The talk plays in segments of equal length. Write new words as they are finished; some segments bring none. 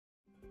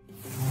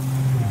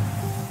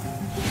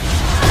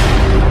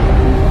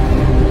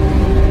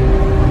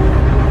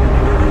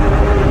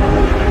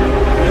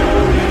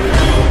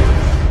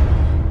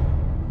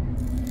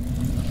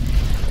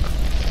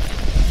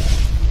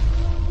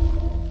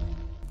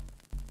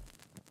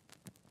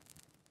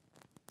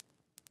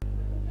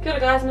Kia ora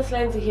guys, Miss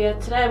Lindsay here.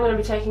 Today I'm going to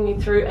be taking you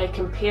through a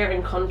compare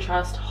and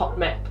contrast hot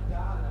map.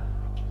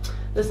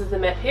 This is the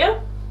map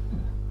here.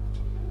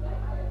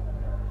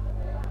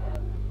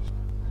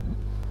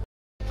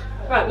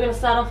 Right, we're going to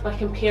start off by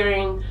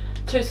comparing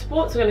two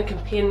sports. We're going to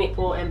compare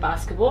netball and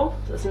basketball.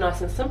 So it's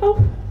nice and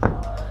simple.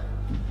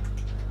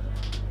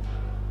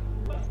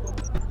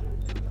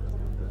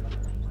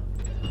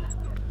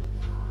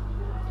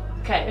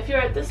 Okay, if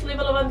you're at this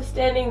level of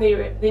understanding,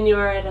 then you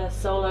are at a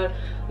solo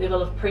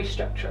level of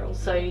pre-structural,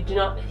 so you do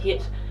not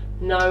yet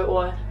know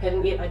or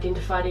haven't yet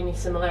identified any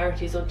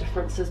similarities or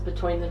differences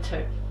between the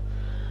two.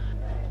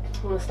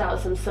 I'm going to start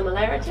with some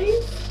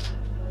similarities.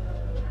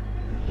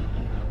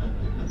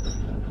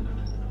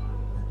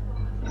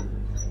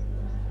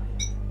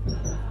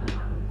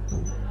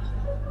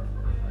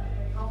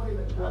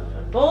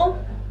 One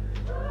ball.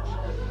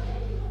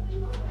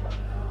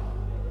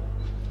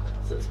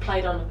 So it's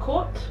played on a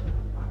court.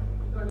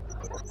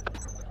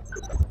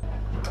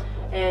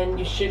 And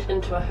you shoot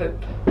into a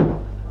hoop.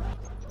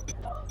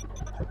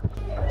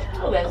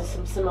 Oh, there's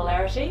some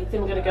similarities.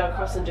 Then we're going to go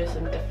across and do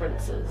some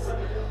differences.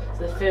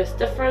 So the first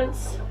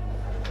difference,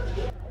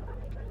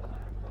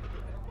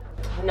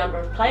 the number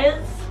of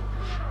players.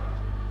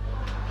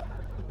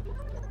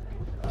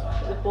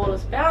 The ball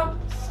is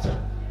bounced.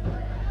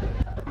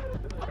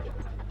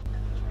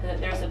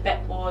 And there's a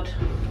backboard.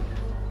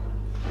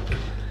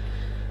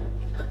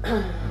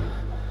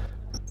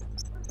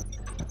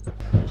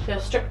 There are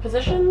strict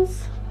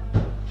positions.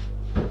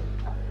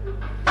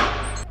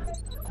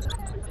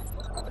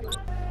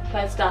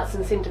 Player starts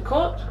in centre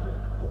court.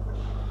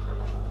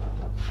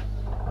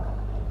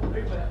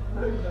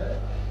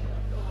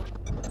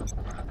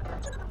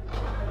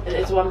 And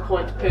it's 1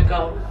 point per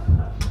goal.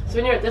 So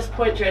when you're at this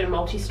point, you're at a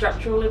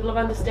multi-structural level of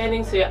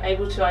understanding, so you're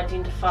able to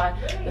identify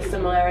the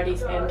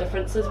similarities and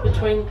differences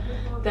between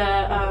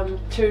the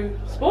two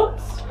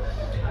sports.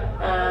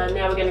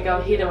 Now we're going to go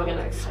ahead and we're going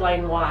to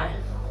explain why.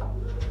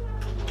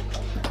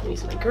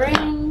 Use my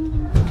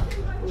green.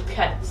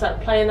 Okay, so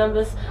player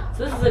numbers.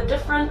 So this is a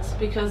difference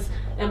because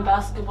in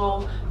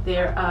basketball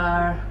there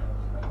are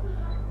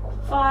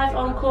 5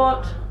 on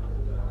court,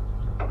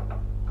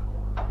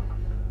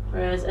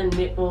 whereas in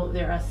netball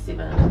there are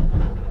 7.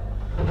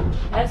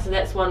 Okay, so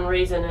that's one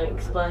reason and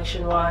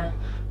explanation why.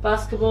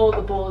 Basketball,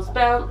 the ball is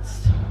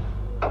bounced.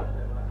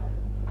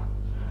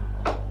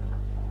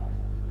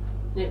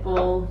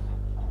 Netball,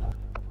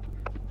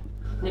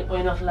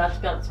 you're not allowed to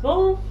bounce the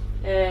ball,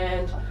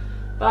 and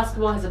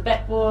basketball has a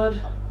backboard,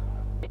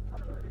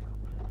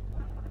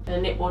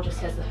 and netball just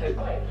has the hoop.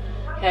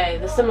 Okay,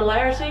 the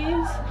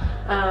similarities,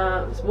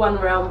 it's one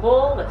round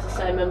ball, that's the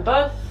same in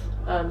both.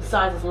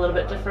 Size is a little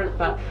bit different,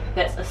 but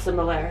that's a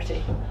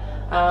similarity.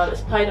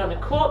 It's played on a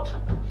court,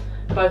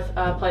 both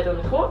are played on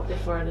a court,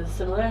 therefore it is a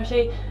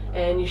similarity,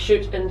 and you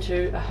shoot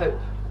into a hoop.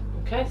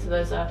 Okay, so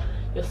those are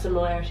your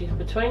similarities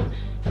between,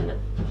 and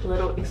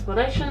little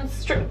explanations.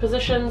 Strict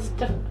positions,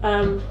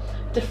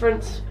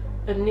 difference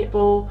in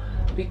netball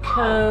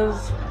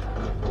because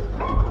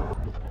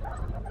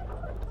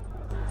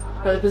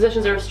the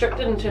positions are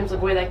restricted in terms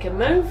of where they can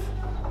move.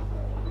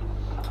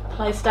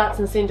 Play starts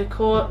in centre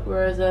court,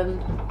 whereas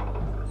in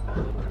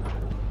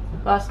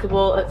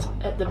basketball it's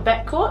at the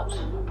back court.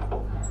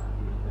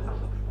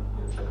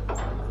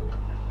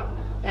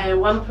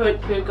 And 1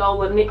 point per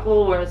goal in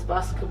netball, whereas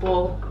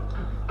basketball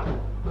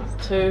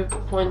 2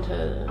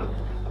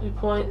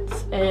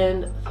 points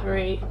and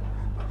 3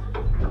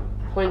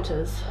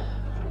 pointers.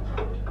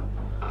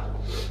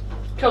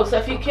 Cool, so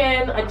if you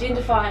can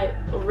identify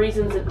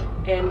reasons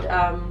and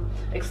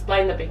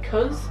explain the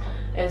because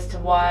as to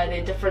why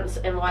they're different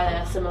and why they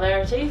are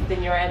similarities,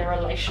 then you're at a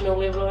relational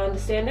level of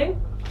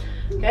understanding.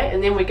 Okay,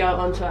 and then we go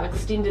on to our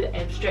extended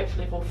abstract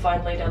level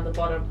finally down the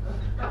bottom.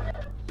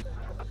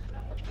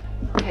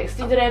 Okay,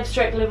 extended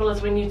abstract level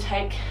is when you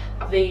take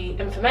the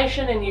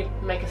information and you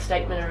make a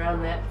statement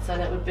around that. So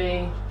that would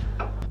be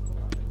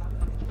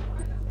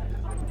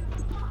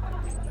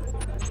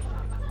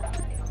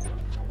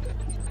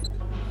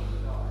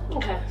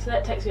okay, so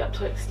that takes you up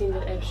to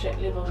extended abstract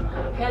level.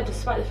 Okay,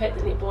 despite the fact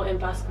that netball and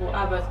basketball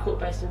are both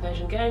court-based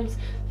invasion games,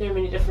 there are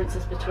many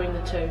differences between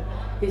the two.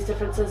 These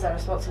differences are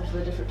responsible for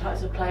the different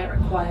types of play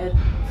required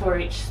for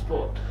each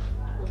sport.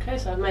 Okay,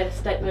 so I've made a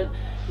statement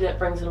that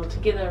brings it all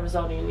together,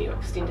 resulting in your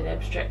extended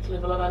abstract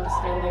level of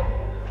understanding.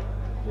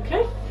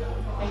 Okay,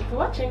 thank you for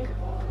watching.